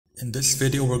In this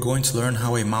video, we're going to learn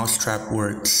how a mousetrap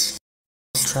works.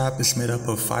 A mousetrap is made up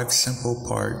of 5 simple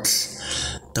parts: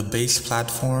 the base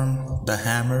platform, the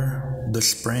hammer, the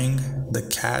spring, the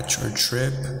catch or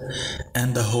trip,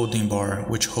 and the holding bar,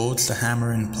 which holds the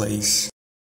hammer in place.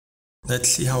 Let's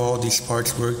see how all these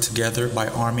parts work together by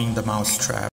arming the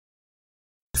mousetrap.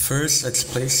 First, let's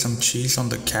place some cheese on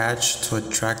the catch to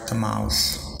attract the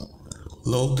mouse.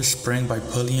 Load the spring by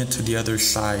pulling it to the other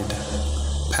side.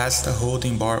 Pass the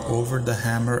holding bar over the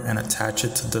hammer and attach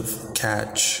it to the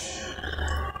catch.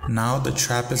 Now the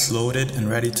trap is loaded and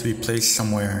ready to be placed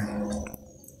somewhere.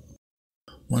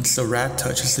 Once the rat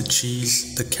touches the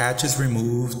cheese, the catch is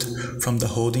removed from the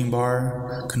holding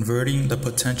bar, converting the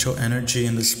potential energy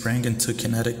in the spring into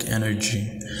kinetic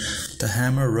energy. The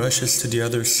hammer rushes to the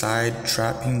other side,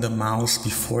 trapping the mouse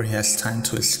before he has time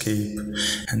to escape.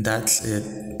 And that's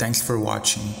it. Thanks for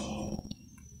watching.